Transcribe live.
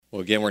Well,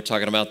 again, we're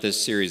talking about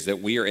this series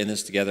that we are in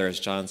this together. As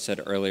John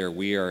said earlier,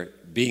 we are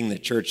being the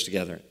church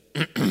together.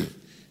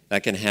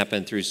 That can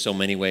happen through so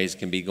many ways. It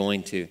can be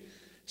going to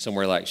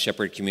somewhere like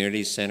Shepherd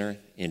Community Center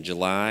in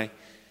July.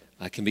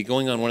 It can be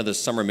going on one of the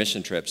summer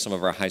mission trips. Some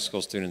of our high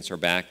school students are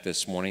back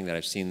this morning that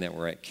I've seen that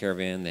were at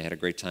Caravan. They had a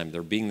great time.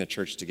 They're being the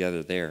church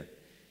together there.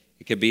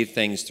 It could be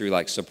things through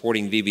like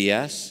supporting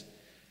VBS,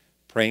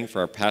 praying for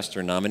our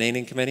pastor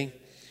nominating committee.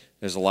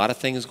 There's a lot of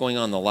things going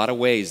on, a lot of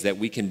ways that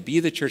we can be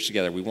the church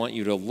together. We want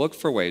you to look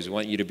for ways. We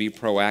want you to be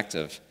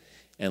proactive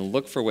and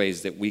look for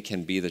ways that we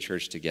can be the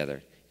church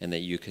together and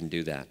that you can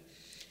do that.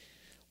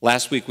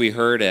 Last week we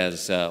heard,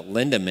 as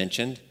Linda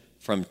mentioned,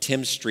 from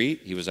Tim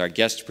Street. He was our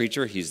guest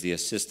preacher. He's the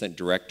assistant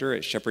director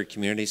at Shepherd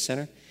Community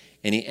Center.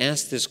 And he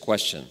asked this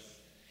question: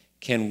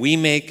 can we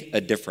make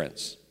a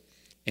difference?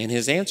 And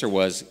his answer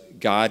was,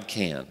 God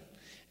can.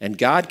 And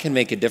God can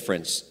make a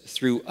difference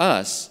through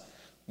us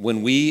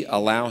when we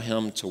allow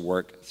him to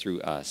work through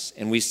us.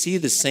 And we see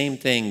the same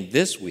thing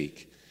this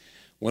week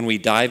when we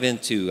dive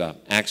into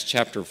Acts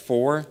chapter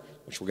 4,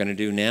 which we're going to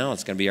do now.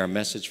 It's going to be our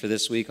message for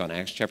this week on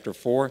Acts chapter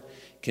 4,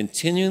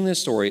 continuing the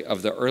story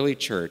of the early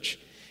church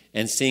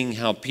and seeing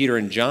how Peter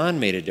and John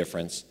made a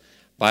difference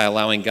by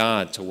allowing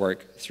God to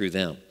work through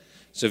them.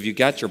 So if you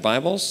got your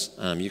Bibles,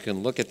 you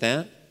can look at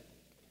that,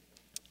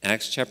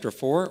 Acts chapter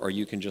 4, or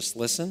you can just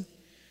listen.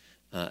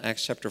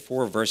 Acts chapter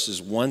 4,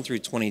 verses 1 through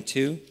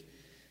 22.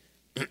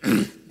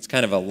 It's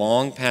kind of a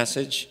long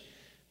passage,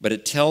 but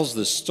it tells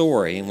the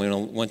story, and we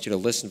want you to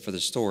listen for the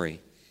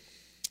story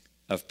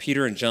of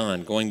Peter and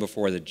John going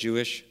before the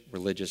Jewish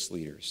religious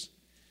leaders.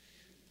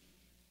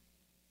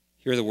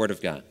 Hear the word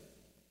of God.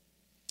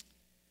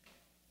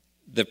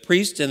 The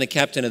priest and the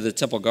captain of the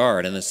temple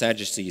guard and the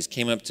Sadducees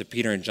came up to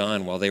Peter and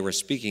John while they were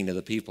speaking to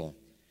the people.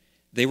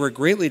 They were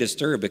greatly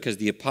disturbed because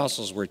the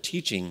apostles were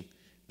teaching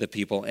the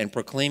people and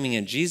proclaiming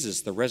in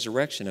Jesus the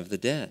resurrection of the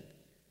dead.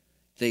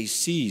 They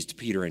seized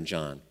Peter and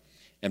John,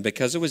 and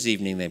because it was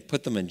evening, they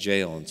put them in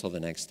jail until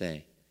the next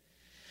day.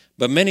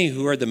 But many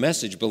who heard the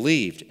message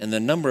believed, and the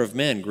number of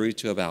men grew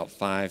to about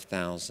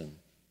 5,000.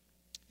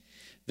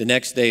 The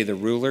next day, the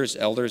rulers,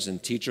 elders,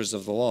 and teachers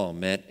of the law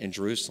met in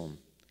Jerusalem.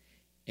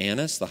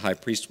 Annas, the high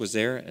priest, was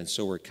there, and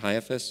so were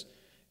Caiaphas,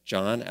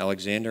 John,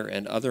 Alexander,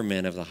 and other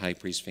men of the high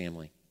priest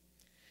family.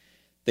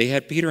 They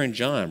had Peter and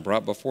John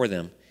brought before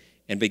them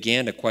and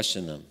began to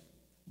question them.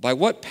 By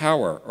what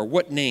power or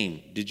what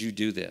name did you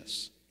do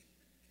this?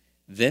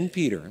 Then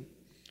Peter,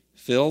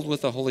 filled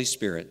with the Holy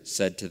Spirit,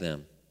 said to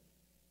them,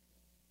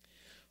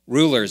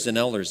 rulers and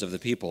elders of the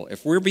people,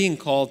 if we're being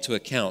called to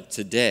account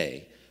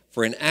today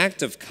for an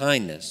act of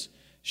kindness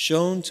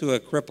shown to a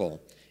cripple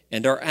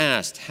and are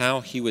asked how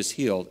he was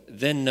healed,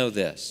 then know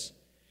this,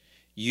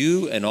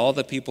 you and all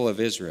the people of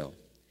Israel,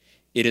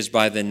 it is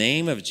by the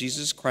name of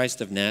Jesus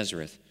Christ of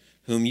Nazareth,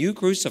 whom you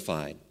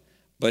crucified,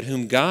 but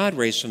whom God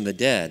raised from the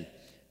dead,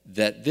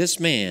 that this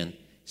man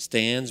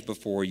stands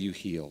before you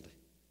healed.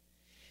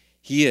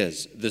 He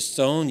is the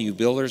stone you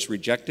builders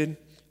rejected,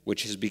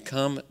 which has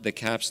become the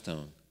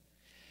capstone.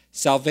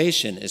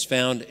 Salvation is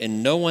found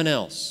in no one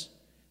else,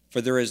 for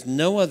there is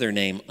no other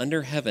name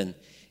under heaven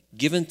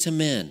given to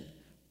men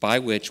by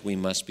which we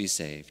must be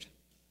saved.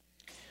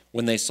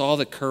 When they saw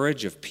the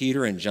courage of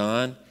Peter and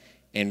John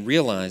and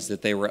realized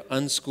that they were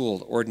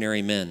unschooled,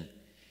 ordinary men,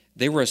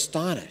 they were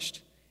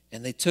astonished,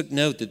 and they took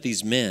note that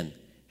these men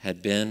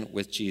had been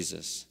with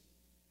Jesus.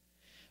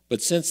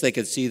 But since they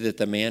could see that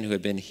the man who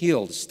had been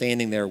healed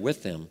standing there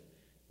with them,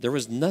 there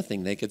was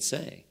nothing they could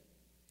say.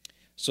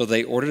 So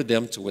they ordered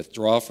them to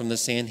withdraw from the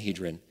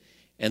Sanhedrin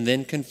and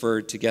then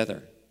conferred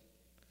together.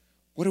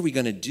 What are we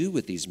going to do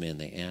with these men,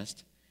 they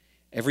asked.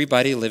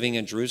 Everybody living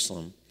in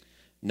Jerusalem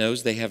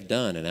knows they have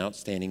done an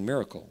outstanding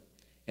miracle,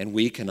 and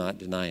we cannot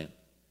deny it.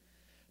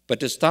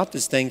 But to stop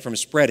this thing from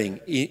spreading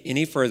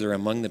any further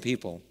among the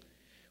people,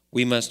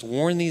 we must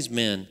warn these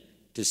men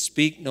to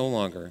speak no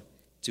longer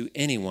to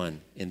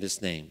anyone in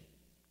this name.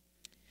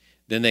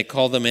 Then they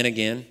called them in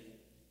again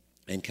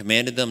and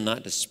commanded them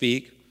not to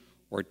speak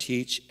or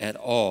teach at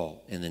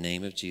all in the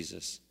name of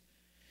Jesus.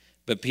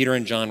 But Peter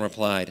and John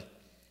replied,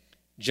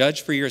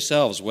 judge for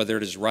yourselves whether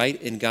it is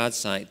right in God's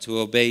sight to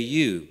obey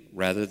you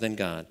rather than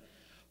God,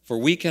 for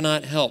we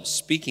cannot help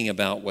speaking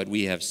about what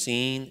we have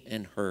seen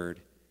and heard.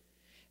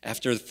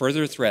 After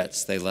further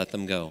threats, they let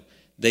them go.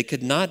 They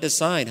could not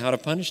decide how to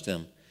punish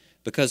them,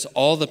 because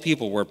all the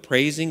people were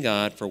praising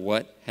God for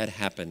what had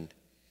happened.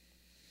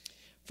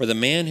 For the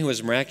man who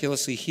was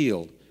miraculously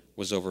healed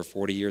was over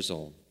 40 years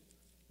old.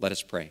 Let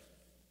us pray.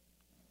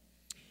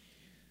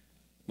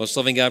 Most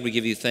loving God, we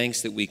give you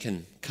thanks that we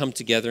can come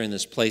together in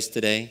this place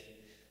today.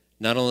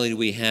 Not only do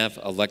we have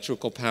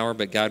electrical power,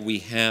 but God, we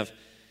have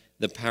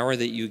the power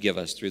that you give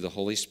us through the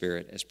Holy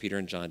Spirit, as Peter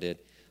and John did.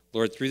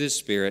 Lord, through this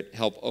Spirit,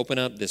 help open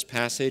up this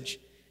passage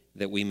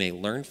that we may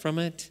learn from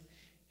it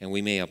and we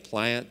may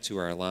apply it to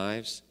our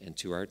lives and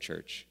to our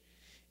church.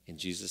 In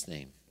Jesus'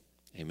 name,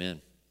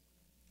 amen.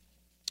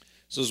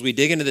 So as we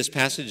dig into this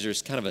passage,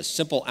 there's kind of a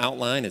simple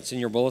outline. It's in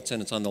your bulletin.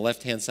 It's on the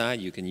left-hand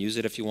side. You can use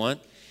it if you want.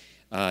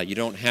 You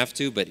don't have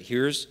to, but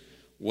here's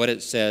what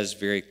it says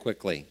very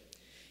quickly.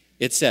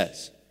 It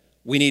says,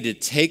 we need to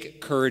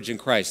take courage in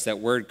Christ. That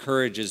word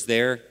courage is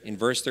there in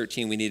verse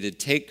 13. We need to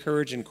take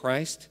courage in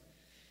Christ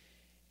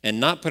and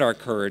not put our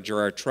courage or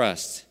our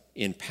trust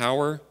in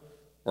power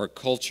or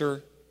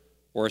culture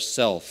or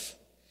self.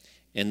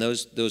 And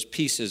those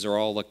pieces are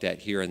all looked at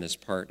here in this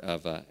part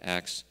of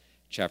Acts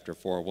chapter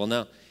 4. Well,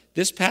 now,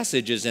 this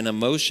passage is an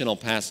emotional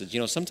passage.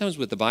 Sometimes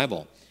with the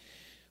Bible,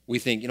 we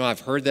think,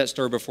 I've heard that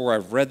story before.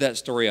 I've read that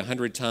story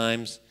 100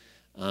 times.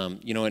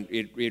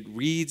 It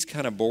reads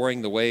kind of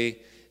boring the way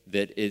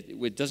that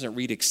it doesn't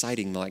read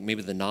exciting like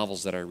maybe the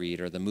novels that I read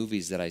or the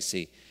movies that I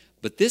see.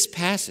 But this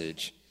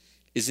passage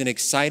is an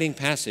exciting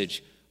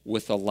passage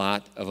with a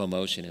lot of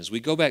emotion. As we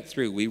go back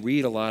through, we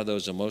read a lot of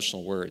those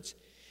emotional words.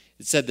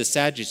 It said the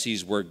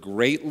Sadducees were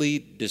greatly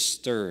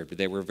disturbed.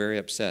 They were very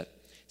upset.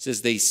 It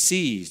says they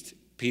seized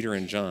Peter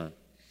and John. It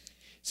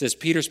says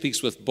Peter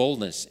speaks with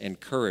boldness and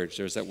courage.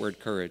 There's that word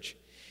courage.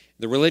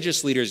 The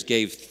religious leaders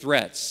gave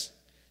threats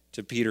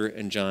to Peter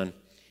and John,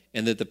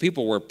 and that the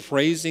people were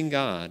praising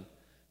God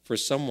for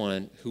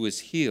someone who was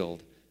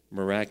healed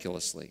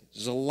miraculously.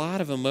 There's a lot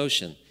of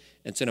emotion.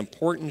 It's an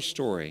important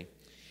story,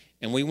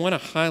 and we want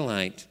to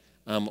highlight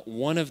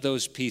one of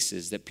those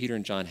pieces that Peter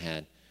and John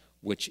had,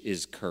 which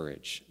is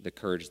courage, the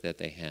courage that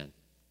they had.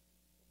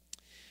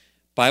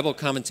 Bible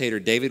commentator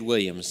David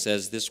Williams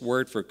says this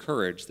word for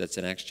courage that's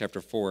in Acts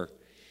chapter 4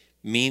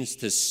 means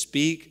to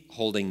speak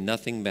holding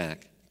nothing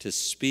back, to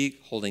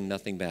speak holding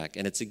nothing back,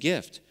 and it's a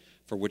gift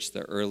for which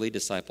the early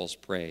disciples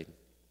prayed.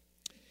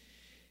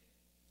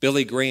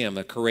 Billy Graham,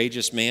 a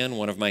courageous man,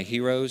 one of my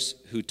heroes,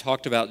 who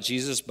talked about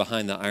Jesus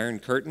behind the Iron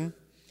Curtain,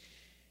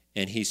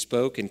 and he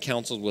spoke and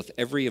counseled with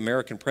every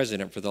American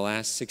president for the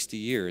last 60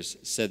 years,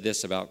 said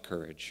this about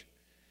courage.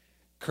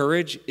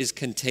 Courage is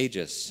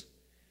contagious.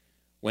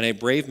 When a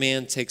brave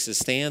man takes a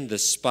stand, the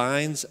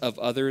spines of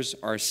others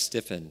are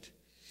stiffened.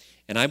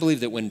 And I believe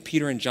that when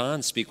Peter and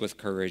John speak with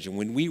courage, and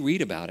when we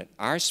read about it,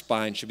 our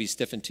spine should be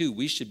stiffened too.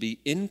 We should be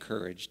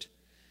encouraged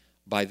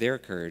by their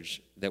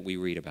courage that we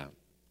read about.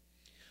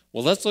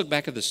 Well, let's look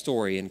back at the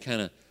story and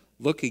kind of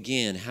look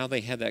again how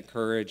they had that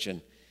courage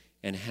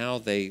and how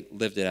they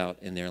lived it out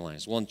in their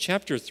lives. Well, in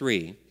chapter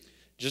 3,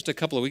 just a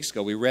couple of weeks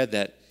ago, we read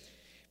that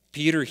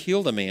Peter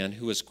healed a man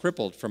who was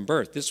crippled from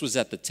birth. This was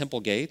at the temple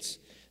gates.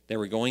 They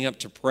were going up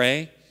to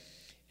pray,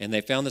 and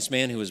they found this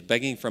man who was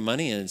begging for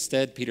money, and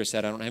instead Peter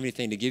said, I don't have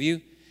anything to give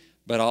you,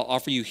 but I'll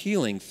offer you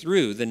healing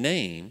through the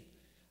name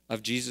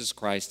of Jesus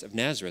Christ of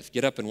Nazareth.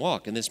 Get up and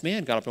walk. And this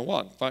man got up and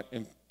walked.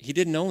 He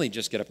didn't only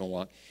just get up and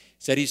walk.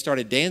 He said he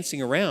started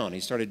dancing around.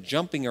 He started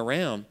jumping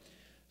around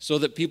so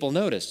that people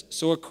noticed.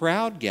 So a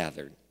crowd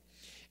gathered.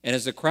 And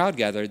as the crowd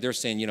gathered, they're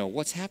saying,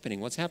 what's happening?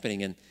 What's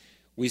happening? And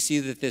we see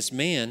that this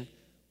man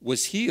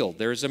was healed.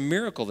 There's a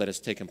miracle that has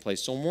taken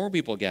place. So more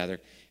people gathered.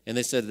 And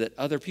they said that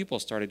other people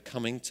started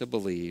coming to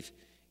believe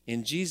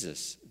in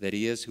Jesus, that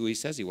he is who he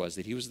says he was,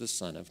 that he was the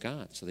Son of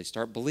God. So they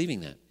start believing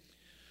that.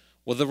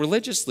 Well, the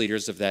religious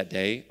leaders of that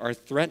day are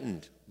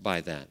threatened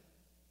by that.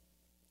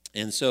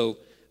 And so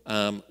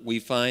we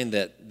find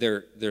that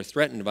they're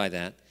threatened by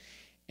that.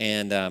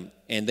 And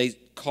they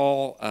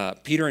call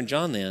Peter and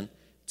John then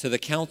to the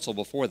council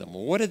before them.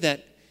 Well, what did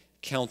that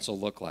council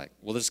look like?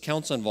 Well, this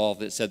council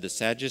involved, it said the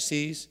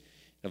Sadducees,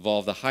 it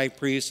involved the high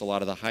priests, a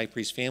lot of the high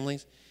priest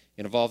families.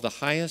 It involved the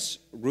highest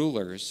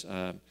rulers,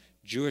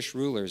 Jewish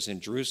rulers in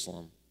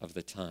Jerusalem of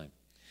the time.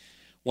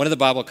 One of the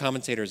Bible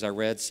commentators I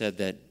read said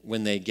that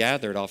when they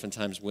gathered,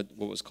 oftentimes with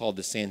what was called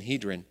the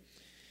Sanhedrin,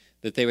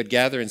 that they would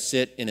gather and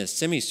sit in a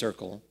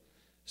semicircle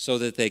so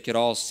that they could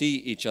all see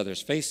each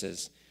other's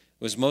faces.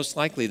 It was most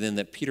likely then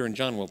that Peter and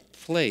John were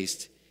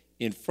placed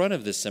in front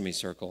of the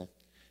semicircle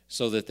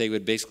so that they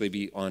would basically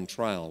be on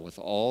trial with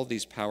all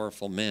these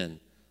powerful men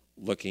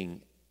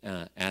looking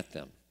at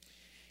them.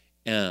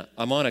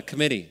 I'm on a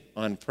committee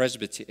on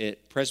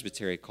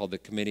presbytery called the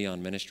Committee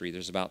on Ministry.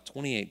 There's about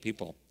 28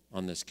 people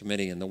on this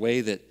committee, and the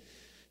way that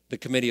the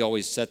committee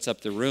always sets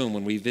up the room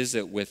when we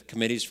visit with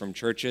committees from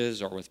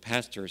churches or with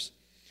pastors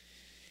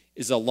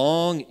is a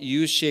long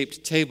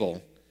U-shaped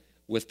table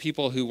with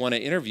people who want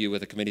to interview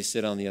with the committee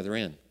sit on the other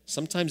end.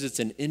 Sometimes it's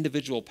an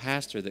individual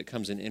pastor that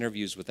comes and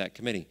interviews with that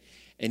committee.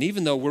 And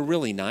even though we're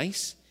really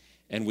nice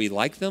and we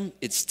like them,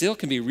 it still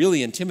can be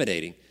really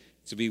intimidating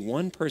to be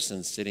one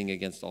person sitting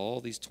against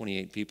all these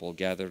 28 people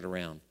gathered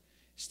around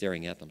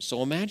staring at them.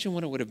 So imagine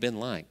what it would have been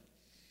like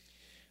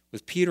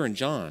with Peter and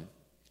John.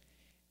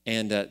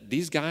 And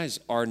these guys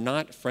are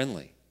not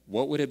friendly.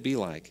 What would it be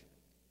like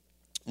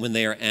when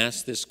they are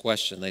asked this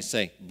question? They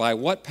say, by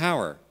what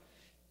power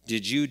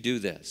did you do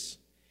this?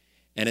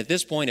 And at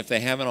this point, if they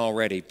haven't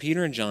already,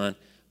 Peter and John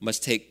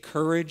must take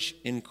courage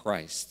in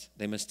Christ.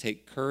 They must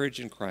take courage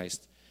in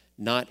Christ,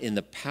 not in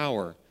the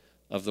power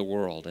of the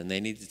world. And they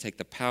need to take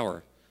the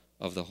power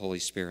of the Holy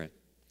Spirit.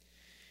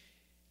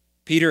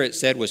 Peter, it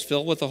said, was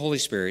filled with the Holy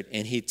Spirit,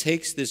 and he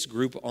takes this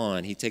group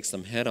on. He takes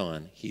them head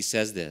on. He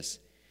says this,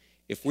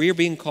 if we are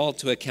being called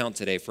to account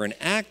today for an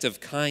act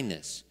of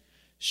kindness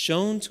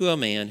shown to a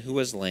man who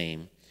was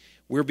lame,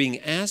 we're being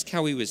asked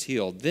how he was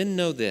healed, then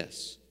know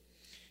this,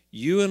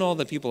 you and all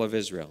the people of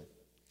Israel,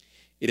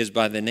 it is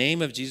by the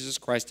name of Jesus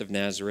Christ of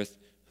Nazareth,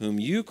 whom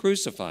you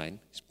crucified,"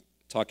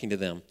 talking to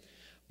them,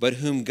 "but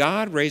whom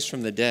God raised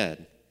from the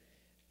dead,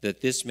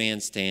 that this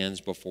man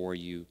stands before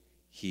you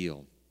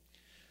healed."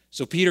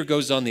 So Peter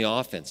goes on the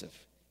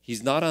offensive.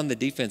 He's not on the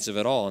defensive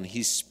at all, and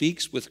he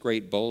speaks with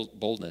great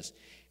boldness,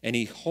 and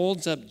he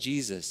holds up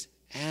Jesus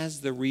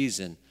as the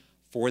reason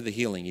for the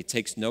healing. He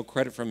takes no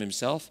credit from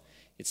himself.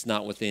 It's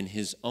not within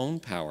his own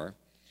power.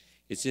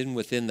 It's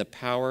within the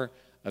power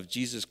of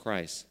Jesus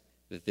Christ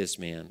that this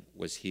man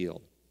was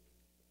healed.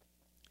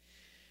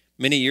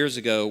 Many years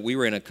ago, we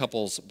were in a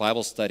couples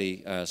Bible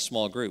study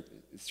small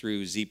group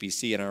through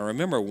ZPC, and I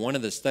remember one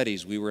of the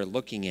studies we were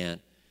looking at,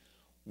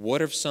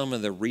 what are some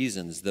of the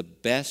reasons, the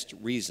best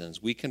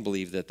reasons we can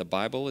believe that the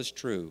Bible is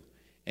true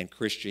and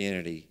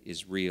Christianity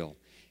is real?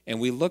 And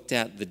we looked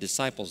at the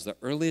disciples, the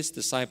earliest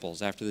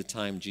disciples after the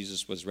time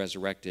Jesus was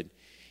resurrected,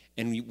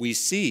 and we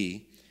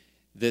see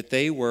that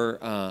they were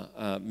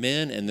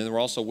men, and there were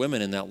also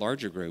women in that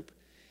larger group,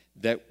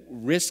 that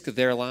risked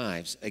their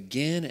lives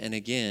again and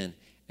again,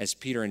 as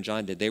Peter and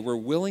John did. They were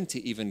willing to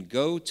even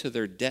go to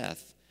their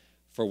death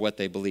for what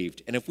they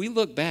believed. And if we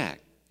look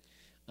back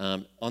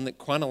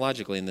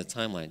chronologically in the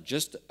timeline,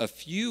 just a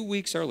few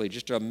weeks earlier,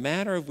 just a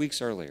matter of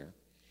weeks earlier,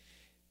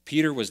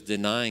 Peter was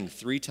denying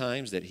 3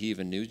 times that he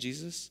even knew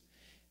Jesus.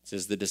 It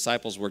says the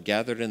disciples were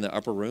gathered in the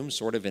upper room,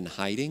 sort of in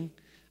hiding,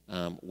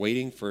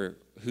 waiting for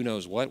who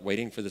knows what,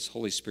 waiting for this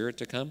Holy Spirit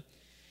to come.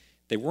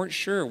 They weren't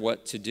sure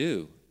what to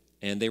do,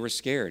 and they were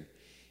scared.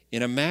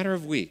 In a matter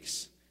of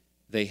weeks,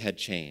 they had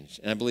changed.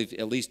 And I believe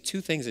at least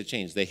 2 things had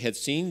changed. They had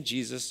seen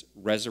Jesus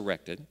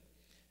resurrected.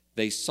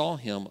 They saw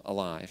him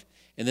alive.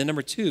 And then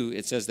number 2,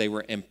 it says they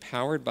were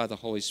empowered by the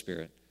Holy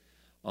Spirit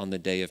on the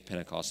day of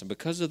Pentecost. And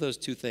because of those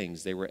 2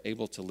 things, they were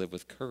able to live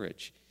with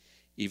courage,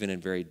 even in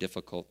very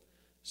difficult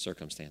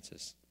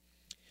circumstances.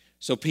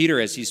 So Peter,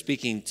 as he's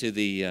speaking to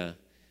the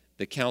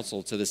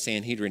council, to the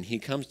Sanhedrin, he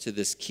comes to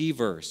this key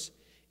verse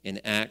in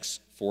Acts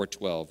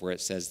 4:12, where it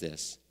says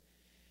this: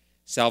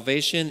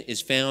 "Salvation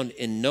is found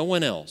in no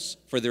one else,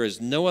 for there is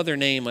no other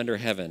name under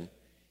heaven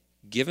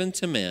given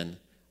to men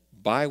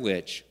by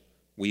which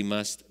we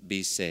must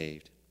be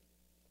saved."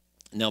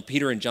 Now,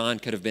 Peter and John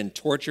could have been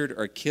tortured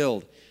or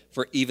killed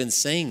for even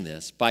saying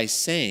this, by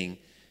saying,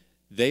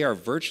 they are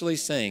virtually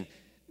saying,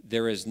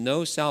 there is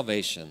no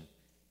salvation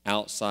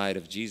outside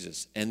of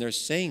Jesus. And they're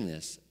saying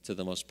this to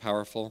the most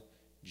powerful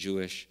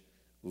Jewish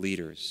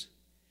leaders.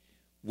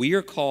 We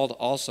are called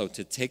also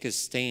to take a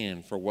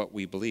stand for what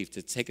we believe,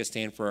 to take a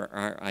stand for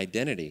our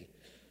identity,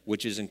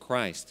 which is in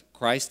Christ.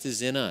 Christ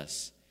is in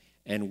us,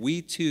 and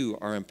we too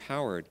are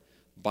empowered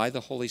by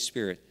the Holy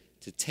Spirit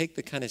to take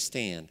the kind of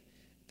stand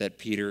that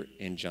Peter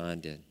and John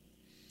did.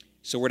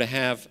 So we're to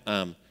have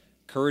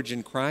courage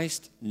in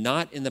Christ,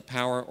 not in the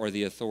power or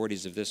the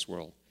authorities of this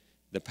world.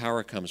 The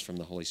power comes from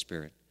the Holy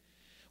Spirit.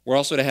 We're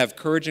also to have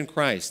courage in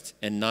Christ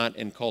and not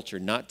in culture,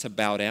 not to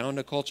bow down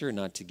to culture,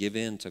 not to give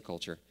in to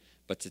culture,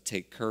 but to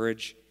take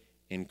courage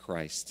in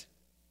Christ.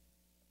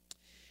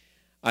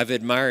 I've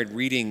admired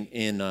reading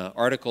in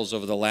articles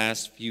over the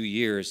last few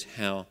years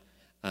how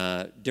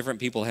different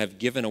people have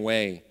given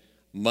away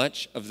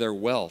much of their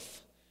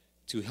wealth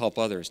to help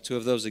others. 2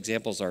 of those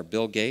examples are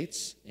Bill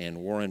Gates and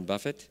Warren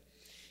Buffett.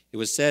 It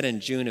was said in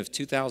June of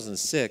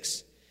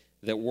 2006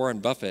 that Warren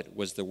Buffett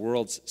was the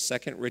world's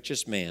 2nd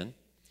richest man,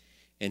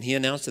 and he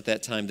announced at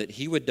that time that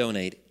he would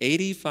donate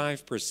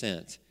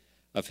 85%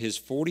 of his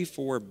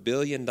 $44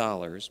 billion,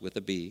 with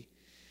a B,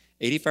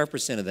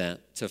 85% of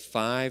that to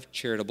 5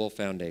 charitable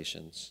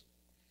foundations.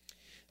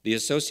 The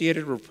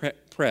Associated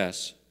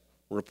Press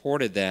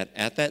reported that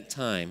at that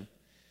time,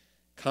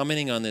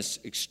 commenting on this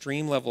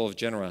extreme level of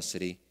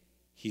generosity,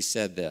 he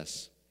said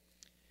this: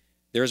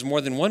 "There is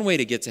more than one way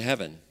to get to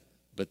heaven,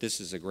 but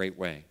this is a great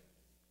way."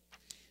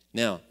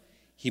 Now,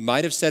 he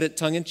might have said it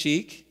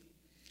tongue-in-cheek.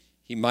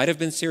 He might have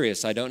been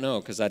serious. I don't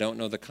know, because I don't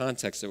know the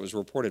context that was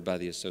reported by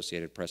the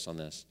Associated Press on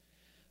this.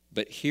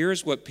 But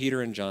here's what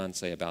Peter and John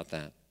say about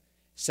that.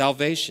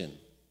 "Salvation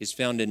is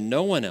found in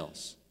no one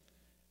else,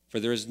 for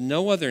there is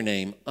no other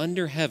name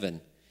under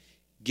heaven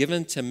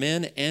given to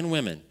men and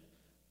women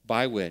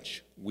by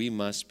which we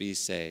must be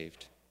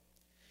saved."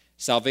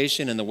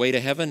 Salvation and the way to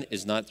heaven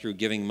is not through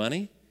giving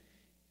money.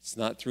 It's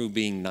not through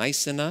being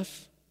nice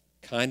enough,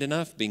 kind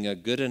enough, being a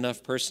good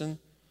enough person,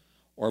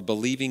 or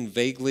believing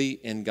vaguely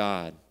in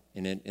God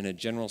in a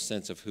general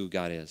sense of who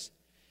God is.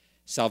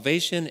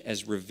 Salvation,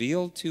 as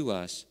revealed to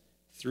us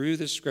through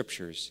the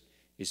Scriptures,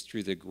 is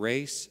through the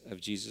grace of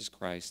Jesus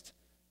Christ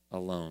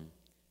alone.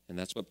 And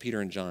that's what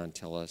Peter and John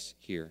tell us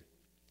here.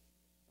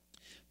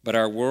 But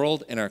our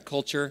world and our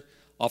culture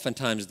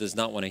oftentimes does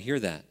not want to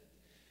hear that.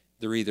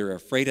 They're either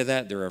afraid of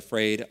that, they're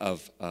afraid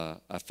of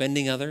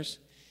offending others.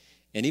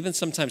 And even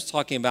sometimes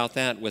talking about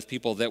that with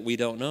people that we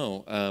don't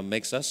know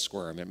makes us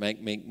squirm. It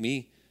might make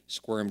me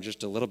squirm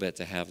just a little bit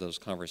to have those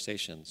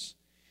conversations.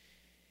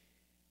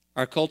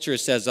 Our culture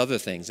says other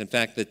things. In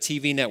fact, the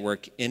TV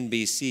network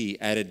NBC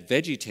added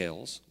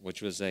VeggieTales,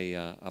 which was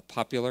a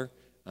popular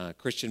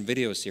Christian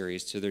video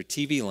series, to their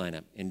TV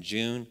lineup in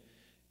June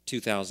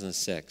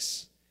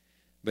 2006.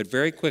 But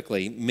very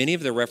quickly, many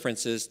of the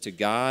references to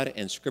God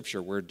and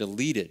Scripture were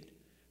deleted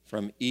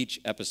from each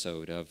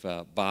episode of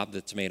Bob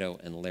the Tomato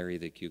and Larry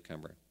the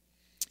Cucumber.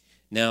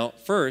 Now,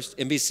 first,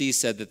 NBC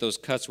said that those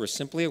cuts were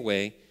simply a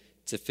way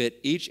to fit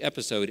each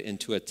episode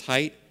into a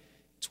tight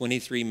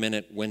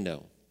 23-minute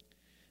window.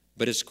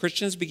 But as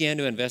Christians began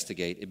to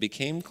investigate, it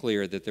became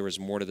clear that there was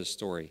more to the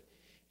story.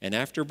 And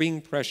after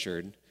being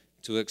pressured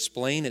to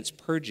explain its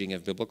purging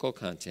of biblical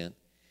content,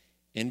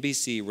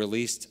 NBC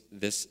released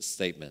this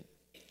statement.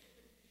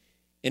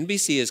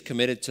 NBC is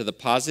committed to the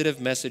positive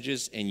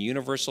messages and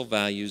universal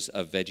values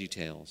of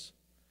VeggieTales.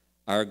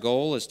 Our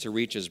goal is to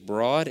reach as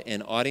broad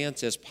an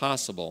audience as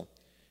possible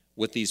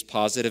with these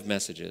positive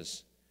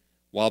messages,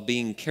 while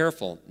being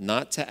careful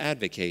not to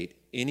advocate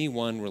any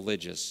one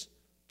religious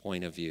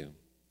point of view.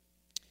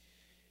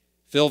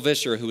 Phil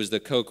Vischer, who is the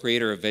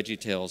co-creator of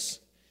VeggieTales,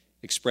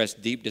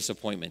 expressed deep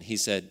disappointment. He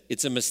said,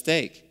 "It's a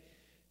mistake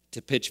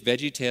to pitch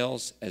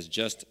VeggieTales as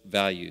just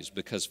values,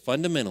 because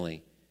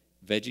fundamentally,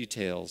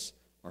 VeggieTales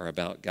are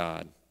about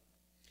God."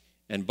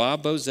 And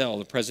Bob Bozell,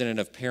 the president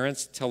of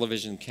Parents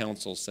Television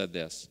Council, said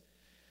this,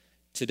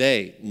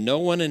 "Today, no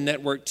one in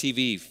network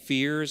TV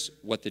fears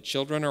what the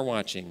children are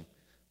watching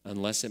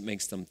unless it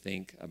makes them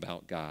think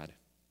about God."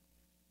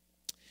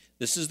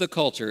 This is the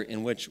culture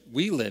in which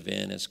we live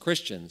in as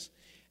Christians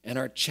and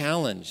are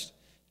challenged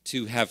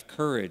to have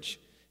courage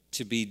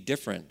to be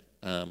different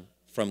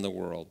from the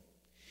world.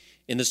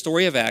 In the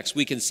story of Acts,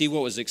 we can see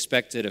what was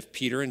expected of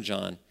Peter and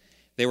John.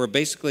 They were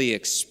basically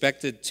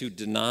expected to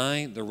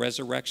deny the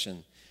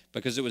resurrection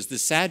because it was the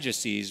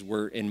Sadducees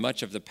were in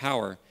much of the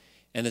power,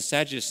 and the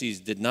Sadducees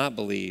did not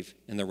believe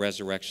in the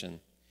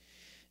resurrection.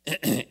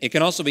 It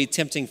can also be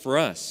tempting for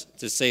us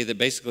to say that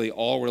basically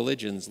all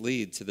religions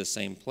lead to the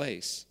same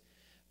place.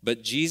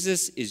 But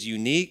Jesus is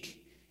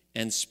unique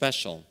and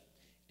special,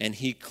 and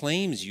he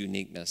claims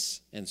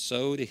uniqueness, and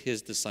so do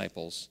his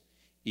disciples,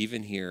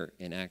 even here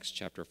in Acts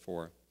chapter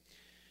 4.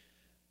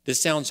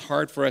 This sounds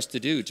hard for us to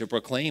do, to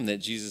proclaim that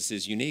Jesus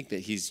is unique,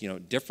 that he's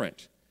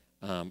different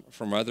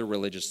from other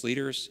religious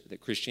leaders,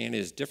 that Christianity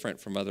is different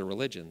from other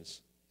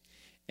religions.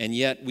 And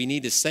yet we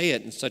need to say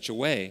it in such a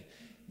way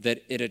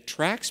that it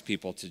attracts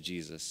people to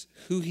Jesus,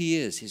 who he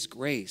is, his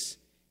grace,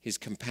 his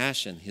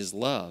compassion, his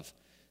love,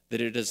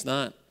 that it does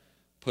not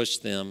push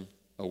them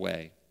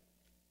away.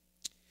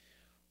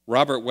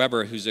 Robert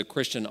Weber, who's a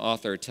Christian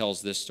author,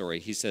 tells this story.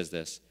 He says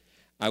this,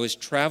 "I was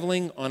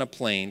traveling on a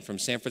plane from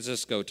San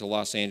Francisco to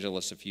Los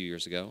Angeles a few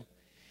years ago,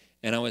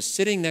 and I was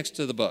sitting next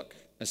to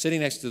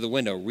the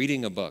window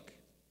reading a book,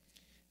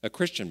 a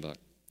Christian book.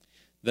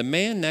 The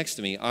man next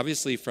to me,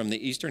 obviously from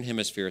the Eastern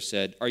Hemisphere,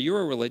 said, 'Are you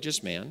a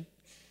religious man?'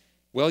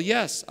 'Well,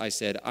 yes,' I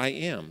said, 'I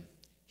am.'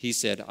 He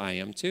said, 'I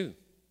am too.'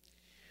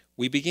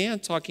 We began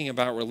talking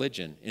about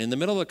religion, and in the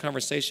middle of the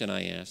conversation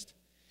I asked,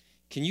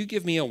 'Can you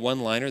give me a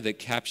one-liner that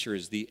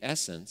captures the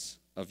essence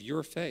of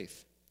your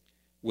faith?'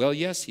 'Well,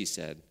 yes,' he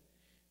said.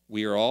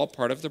 'We are all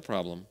part of the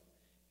problem,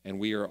 and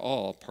we are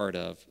all part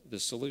of the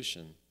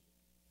solution.'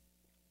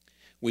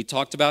 We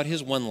talked about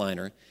his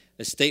one-liner,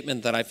 a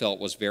statement that I felt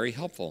was very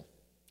helpful.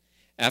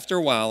 After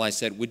a while, I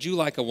said, 'Would you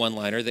like a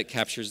one-liner that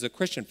captures the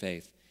Christian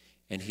faith?'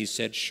 And he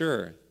said,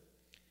 'Sure.'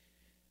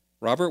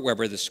 Robert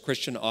Weber, this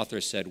Christian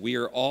author, said, 'We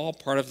are all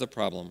part of the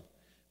problem,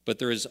 but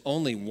there is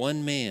only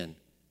one man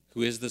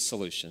who is the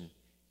solution,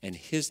 and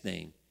his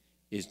name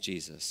is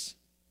Jesus.'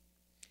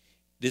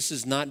 This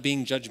is not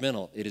being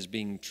judgmental. It is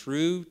being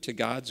true to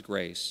God's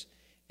grace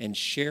and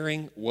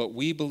sharing what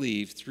we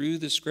believe through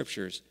the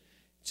Scriptures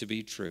to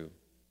be true.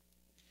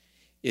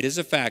 It is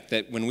a fact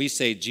that when we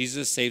say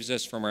Jesus saves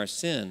us from our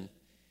sin,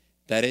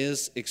 that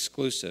is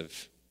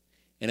exclusive.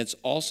 And it's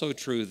also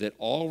true that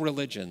all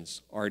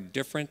religions are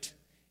different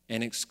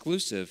and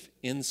exclusive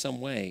in some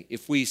way.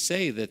 If we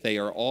say that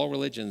all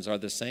religions are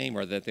the same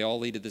or that they all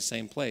lead to the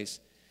same place,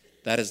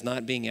 that is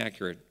not being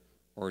accurate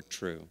or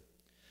true.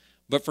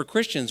 But for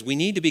Christians, we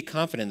need to be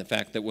confident in the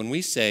fact that when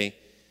we say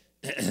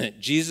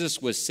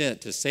Jesus was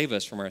sent to save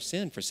us from our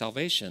sin for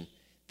salvation,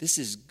 this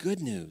is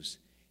good news.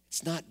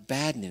 It's not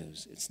bad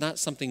news. It's not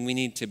something we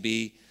need to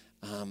be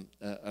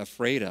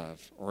afraid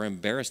of or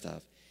embarrassed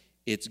of.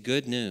 It's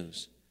good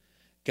news.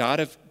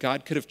 God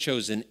could have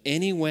chosen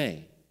any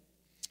way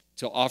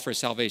to offer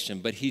salvation,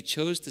 but he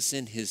chose to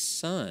send his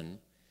son,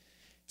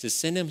 to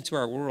send him to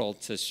our world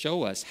to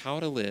show us how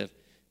to live,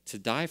 to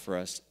die for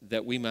us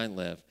that we might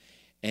live.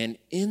 And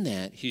in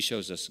that, he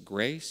shows us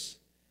grace,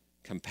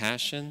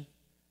 compassion,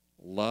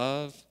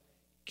 love,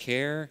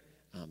 care,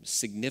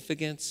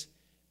 significance,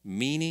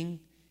 meaning.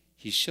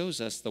 He shows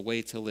us the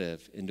way to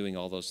live in doing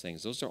all those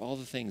things. Those are all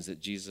the things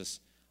that Jesus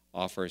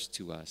offers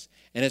to us.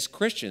 And as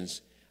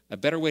Christians, a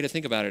better way to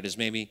think about it is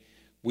maybe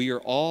we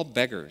are all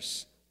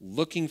beggars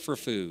looking for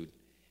food,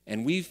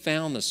 and we've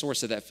found the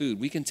source of that food.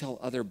 We can tell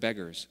other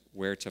beggars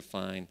where to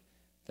find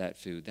that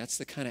food. That's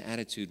the kind of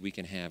attitude we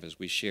can have as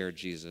we share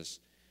Jesus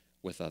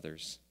with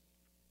others.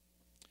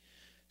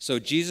 So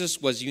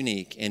Jesus was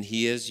unique, and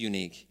he is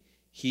unique.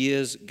 He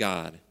is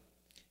God.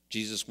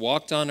 Jesus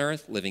walked on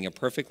earth, living a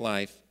perfect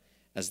life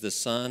as the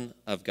Son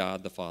of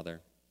God the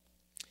Father.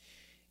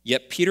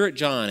 Yet Peter and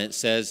John, it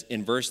says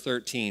in verse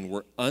 13,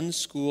 were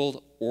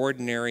unschooled,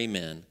 ordinary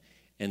men,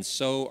 and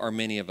so are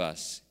many of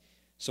us.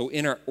 So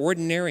in our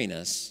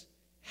ordinariness,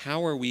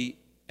 how are we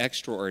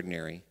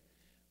extraordinary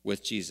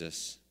with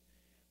Jesus?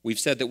 We've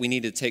said that we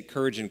need to take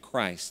courage in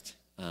Christ,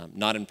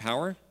 not in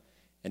power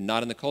and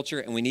not in the culture,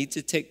 and we need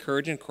to take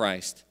courage in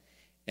Christ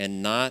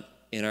and not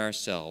in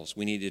ourselves.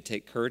 We need to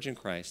take courage in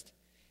Christ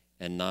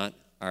and not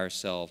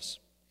ourselves.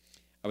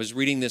 I was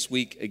reading this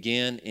week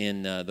again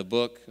in the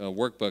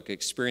workbook,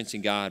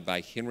 Experiencing God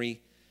by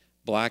Henry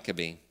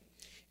Blackaby.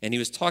 And he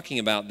was talking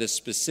about this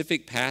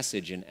specific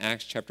passage in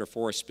Acts chapter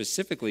 4,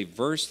 specifically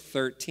verse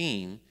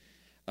 13,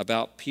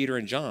 about Peter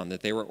and John,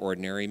 that they were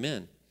ordinary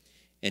men.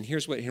 And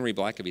here's what Henry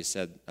Blackaby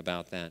said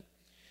about that.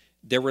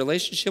 Their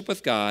relationship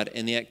with God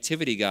and the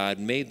activity God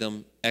made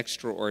them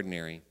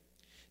extraordinary.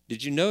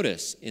 Did you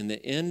notice in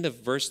the end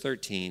of verse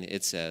 13,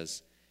 it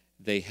says,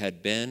 they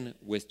had been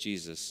with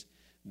Jesus.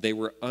 They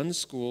were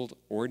unschooled,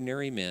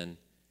 ordinary men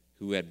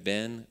who had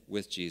been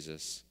with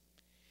Jesus.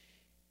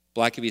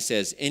 Blackaby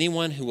says,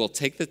 anyone who will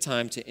take the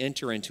time to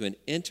enter into an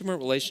intimate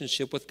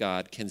relationship with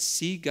God can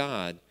see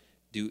God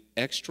do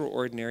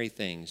extraordinary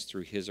things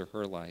through his or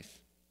her life.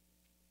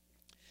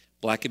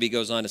 Blackaby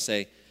goes on to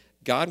say,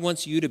 God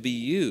wants you to be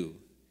you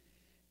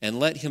and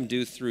let him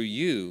do through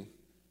you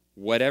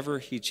whatever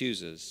he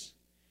chooses.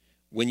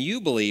 When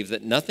you believe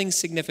that nothing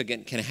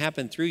significant can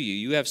happen through you,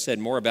 you have said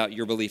more about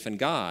your belief in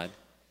God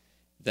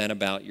than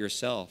about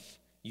yourself.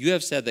 You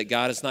have said that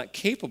God is not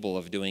capable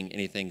of doing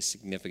anything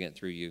significant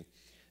through you.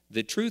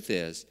 The truth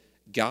is,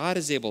 God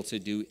is able to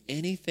do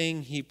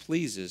anything he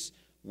pleases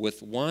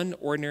with one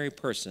ordinary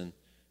person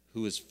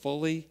who is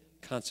fully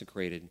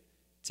consecrated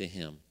to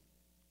him.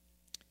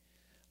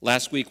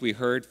 Last week we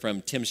heard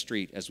from Tim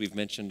Street, as we've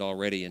mentioned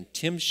already, and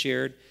Tim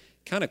shared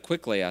kind of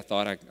quickly, I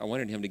thought, I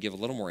wanted him to give a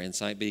little more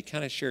insight, but he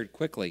kind of shared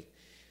quickly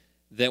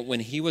that when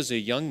he was a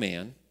young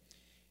man,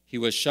 he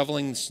was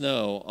shoveling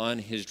snow on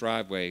his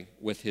driveway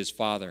with his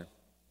father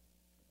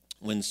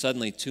when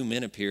suddenly two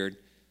men appeared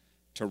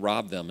to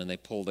rob them, and they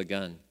pulled a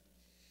gun.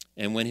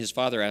 And when his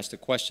father asked a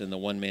question, the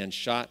one man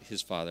shot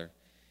his father,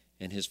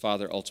 and his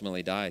father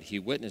ultimately died. He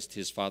witnessed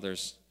his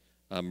father's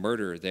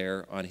murder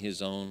there on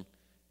his own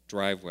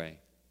driveway.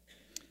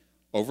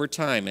 Over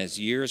time, as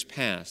years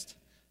passed,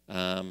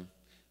 well,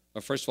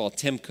 first of all,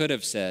 Tim could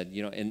have said,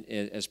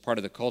 as part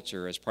of the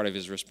culture, as part of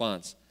his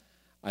response,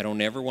 I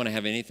don't ever want to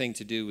have anything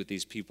to do with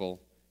these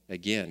people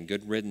again.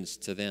 Good riddance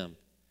to them.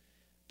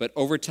 But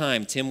over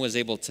time, Tim was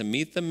able to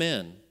meet the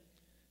men.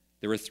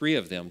 There were three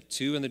of them,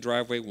 two in the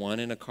driveway, one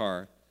in a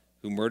car,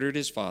 who murdered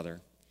his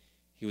father.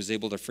 He was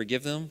able to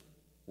forgive them,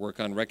 work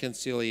on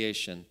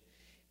reconciliation,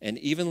 and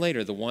even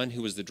later, the one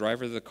who was the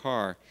driver of the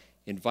car,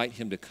 invite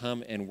him to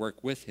come and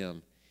work with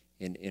him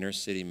in inner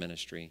city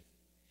ministry.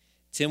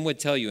 Tim would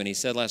tell you, and he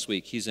said last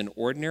week, he's an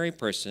ordinary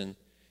person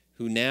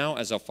who now,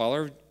 as a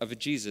follower of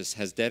Jesus,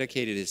 has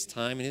dedicated his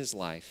time and his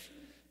life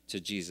to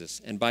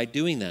Jesus. And by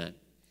doing that,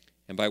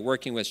 and by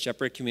working with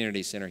Shepherd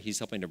Community Center, he's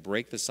helping to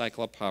break the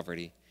cycle of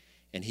poverty,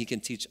 and he can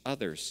teach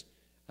others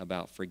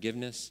about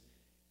forgiveness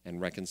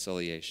and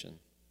reconciliation.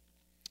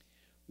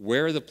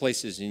 Where are the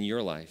places in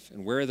your life,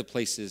 and where are the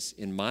places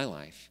in my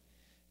life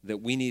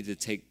that we need to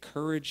take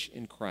courage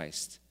in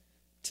Christ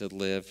to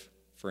live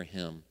for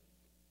him?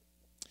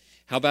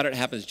 How about it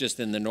happens just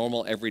in the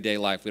normal everyday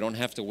life? We don't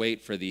have to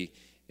wait for the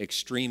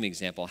extreme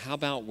example. How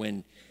about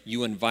when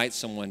you invite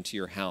someone to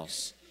your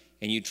house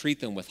and you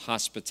treat them with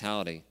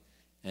hospitality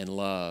and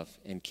love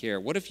and care?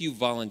 What if you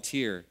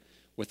volunteer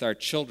with our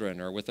children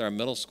or with our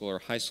middle school or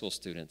high school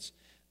students?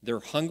 They're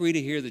hungry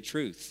to hear the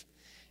truth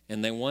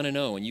and they want to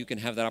know, and you can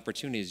have that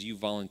opportunity as you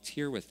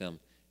volunteer with them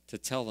to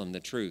tell them the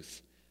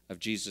truth of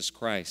Jesus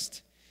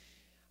Christ.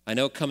 I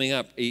know coming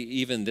up,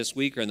 even this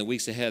week or in the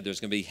weeks ahead, there's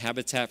going to be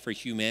Habitat for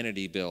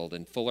Humanity build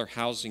and Fuller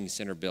Housing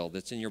Center build.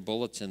 That's in your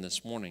bulletin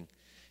this morning.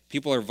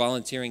 People are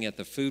volunteering at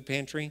the food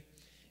pantry,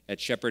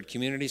 at Shepherd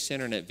Community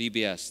Center, and at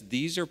VBS.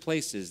 These are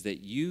places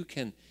that you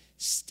can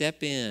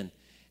step in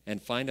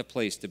and find a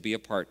place to be a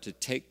part, to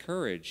take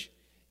courage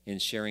in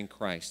sharing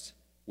Christ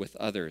with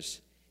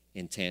others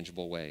in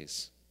tangible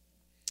ways.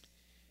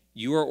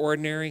 You are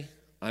ordinary,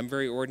 I'm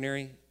very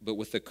ordinary, but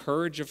with the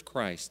courage of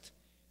Christ,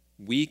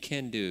 we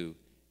can do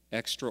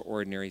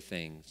extraordinary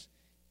things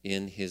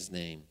in his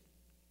name.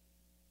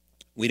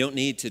 We don't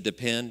need to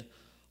depend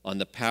on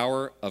the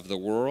power of the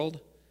world,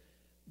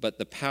 but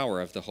the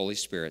power of the Holy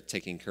Spirit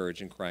taking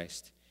courage in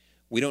Christ.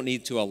 We don't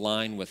need to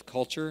align with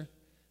culture,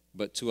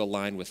 but to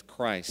align with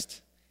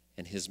Christ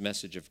and his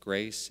message of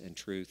grace and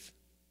truth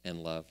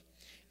and love.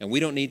 And we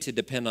don't need to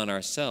depend on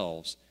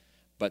ourselves,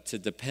 but to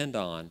depend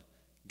on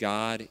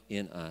God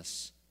in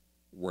us,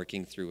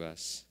 working through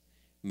us.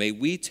 May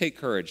we take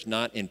courage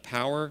not in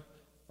power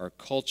or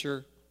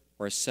culture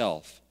or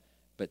self,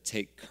 but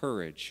take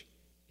courage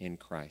in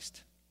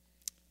Christ.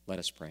 Let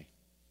us pray.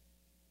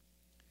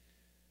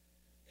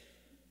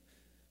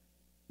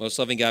 Most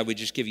loving God, we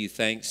just give you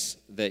thanks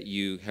that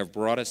you have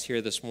brought us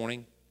here this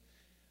morning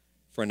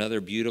for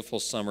another beautiful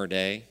summer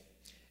day.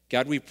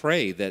 God, we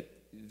pray that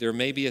there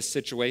may be a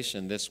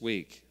situation this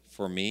week for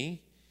for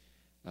me,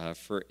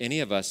 for any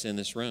of us in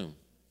this room,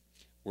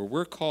 where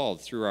we're called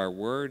through our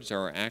words,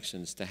 our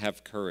actions, to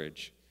have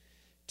courage,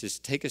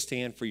 to take a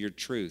stand for your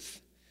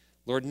truth.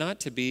 Lord, not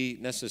to be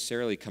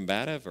necessarily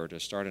combative or to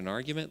start an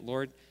argument,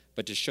 Lord,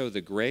 but to show the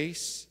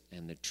grace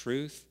and the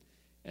truth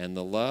and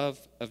the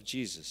love of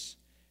Jesus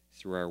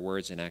through our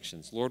words and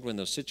actions. Lord, when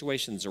those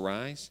situations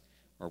arise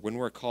or when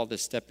we're called to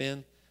step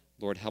in,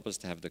 Lord, help us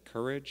to have the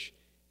courage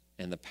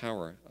and the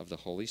power of the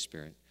Holy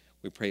Spirit.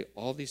 We pray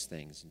all these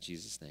things in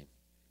Jesus' name.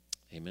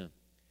 Amen.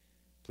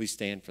 Please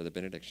stand for the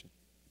benediction.